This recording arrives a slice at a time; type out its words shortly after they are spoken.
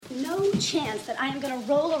chance that I am going to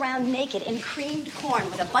roll around naked in creamed corn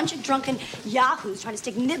with a bunch of drunken yahoos trying to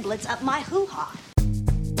stick niblets up my hoo-ha.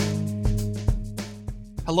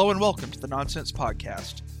 Hello and welcome to the Nonsense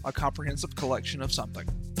Podcast, a comprehensive collection of something.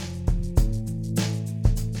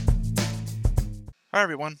 Hi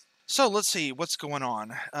everyone. So let's see what's going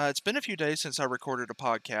on. It's been a few days since I recorded a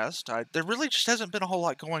podcast. There really just hasn't been a whole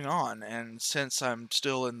lot going on, and since I'm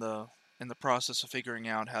still in the process of figuring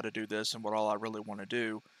out how to do this and what all I really want to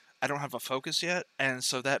do, I don't have a focus yet, and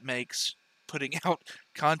so that makes putting out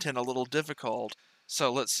content a little difficult.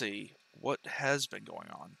 So let's see what has been going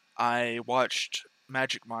on. I watched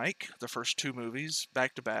Magic Mike, the first two movies,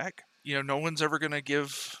 back to back. You know, no one's ever going to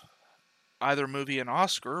give either movie an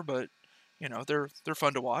Oscar, but you know, they're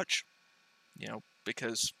fun to watch, you know,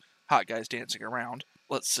 because hot guys dancing around.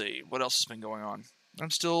 Let's see, what else has been going on?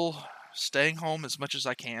 I'm still staying home as much as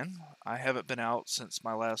I can. I haven't been out since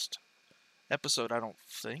my last episode, I don't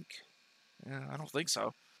think. I don't think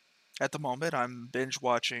so. At the moment, I'm binge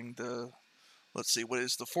watching let's see, what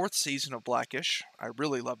is the fourth season of Blackish. I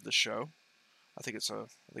really love this show. I think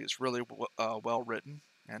it's really well written,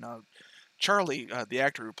 and Charlie, the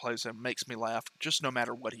actor who plays him, makes me laugh just no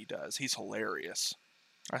matter what he does. He's hilarious.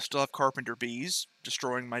 I still have Carpenter bees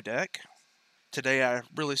destroying my deck. Today I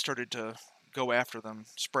really started to go after them,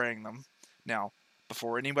 spraying them. Now,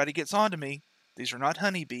 before anybody gets on to me, these are not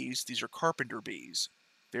honeybees, these are carpenter bees.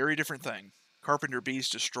 Very different thing. Carpenter bees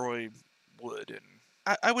destroy wood,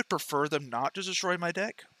 and I would prefer them not to destroy my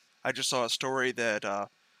deck. I just saw a story that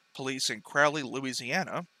police in Crowley,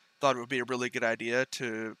 Louisiana, thought it would be a really good idea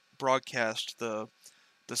to broadcast the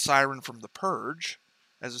siren from The Purge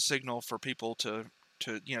as a signal for people to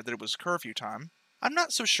that it was curfew time. I'm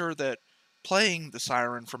not so sure that playing the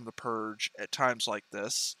siren from The Purge at times like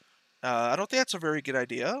this, I don't think that's a very good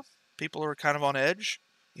idea. People are kind of on edge.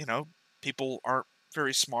 You know, people aren't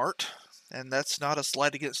very smart, and that's not a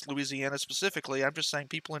slight against Louisiana specifically. I'm just saying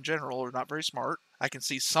people in general are not very smart. I can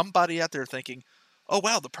see somebody out there thinking, "Oh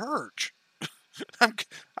wow, The Purge! I'm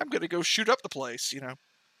gonna go shoot up the place," you know.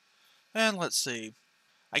 And let's see.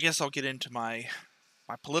 I guess I'll get into my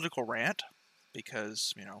political rant,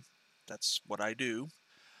 because, you know, that's what I do.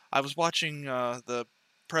 I was watching the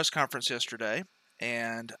press conference yesterday,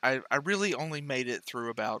 and I really only made it through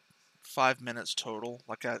about 5 minutes total.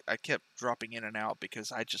 Like, I kept dropping in and out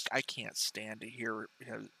because I can't stand to hear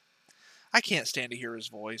his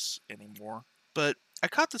voice anymore. But I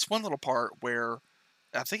caught this one little part where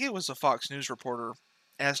I think it was a Fox News reporter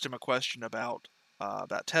asked him a question about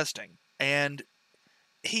testing, and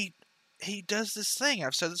he does this thing.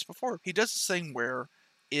 I've said this before. He does this thing where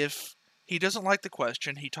if he doesn't like the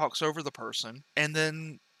question, he talks over the person and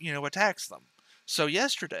then, you know, attacks them. So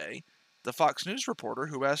yesterday, the Fox News reporter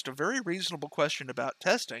who asked a very reasonable question about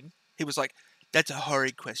testing, he was like, "That's a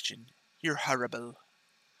horrid question. You're horrible."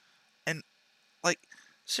 And, like,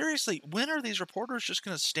 seriously, when are these reporters just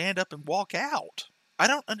going to stand up and walk out? I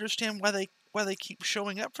don't understand why they keep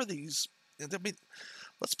showing up for these. I mean,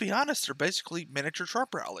 let's be honest, they're basically miniature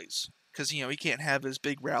Trump rallies. Because, you know, he can't have his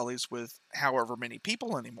big rallies with however many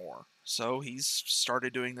people anymore. So he's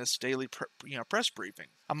started doing this daily press briefing.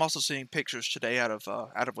 I'm also seeing pictures today out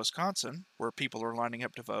of Wisconsin where people are lining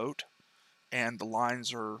up to vote, and the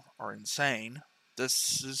lines are insane.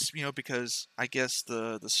 This is, you know, because I guess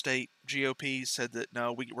the state GOP said that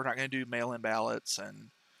no, we're not going to do mail-in ballots,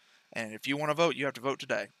 and if you want to vote, you have to vote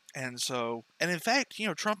today. And so, and in fact, you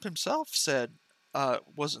know, Trump himself said,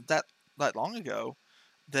 wasn't that long ago,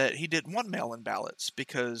 that he didn't want mail-in ballots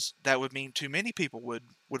because that would mean too many people would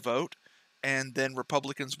vote, and then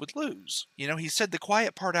Republicans would lose. You know, he said the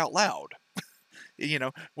quiet part out loud. You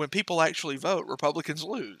know, when people actually vote, Republicans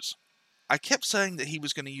lose. I kept saying that he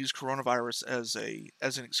was going to use coronavirus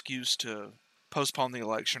as an excuse to postpone the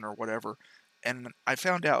election or whatever, and I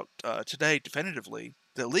found out today definitively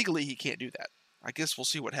that legally he can't do that. I guess we'll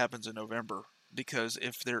see what happens in November, because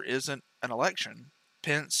if there isn't an election,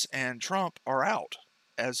 Pence and Trump are out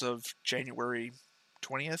as of January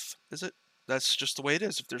 20th, is it? That's just the way it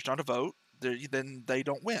is. If there's not a vote, then they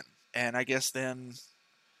don't win. And I guess then,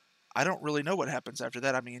 I don't really know what happens after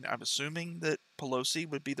that. I mean, I'm assuming that Pelosi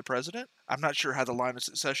would be the president. I'm not sure how the line of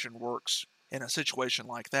succession works in a situation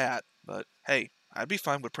like that, but hey, I'd be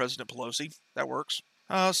fine with President Pelosi. That works.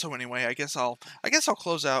 So anyway, I guess I'll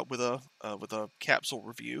close out with a capsule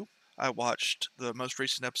review. I watched the most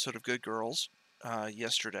recent episode of Good Girls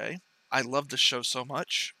yesterday. I love this show so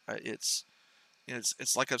much. It's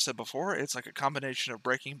like I've said before. It's like a combination of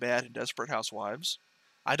Breaking Bad and Desperate Housewives.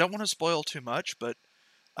 I don't want to spoil too much, but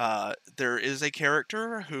there is a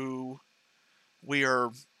character who we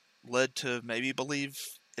are led to maybe believe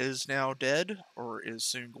is now dead or is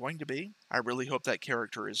soon going to be. I really hope that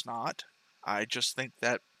character is not. I just think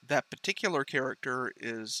that that particular character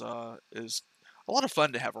is a lot of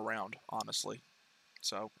fun to have around, honestly.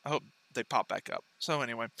 So I hope they pop back up. So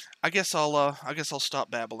anyway, I guess I'll stop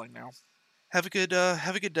babbling now. Have a good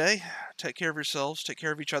day. Take care of yourselves. Take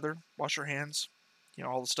care of each other. Wash your hands.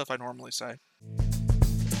 All the stuff I normally say.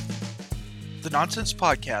 The Nonsense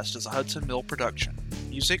Podcast is a Hudson Mill production.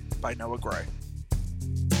 Music by Noah Gray.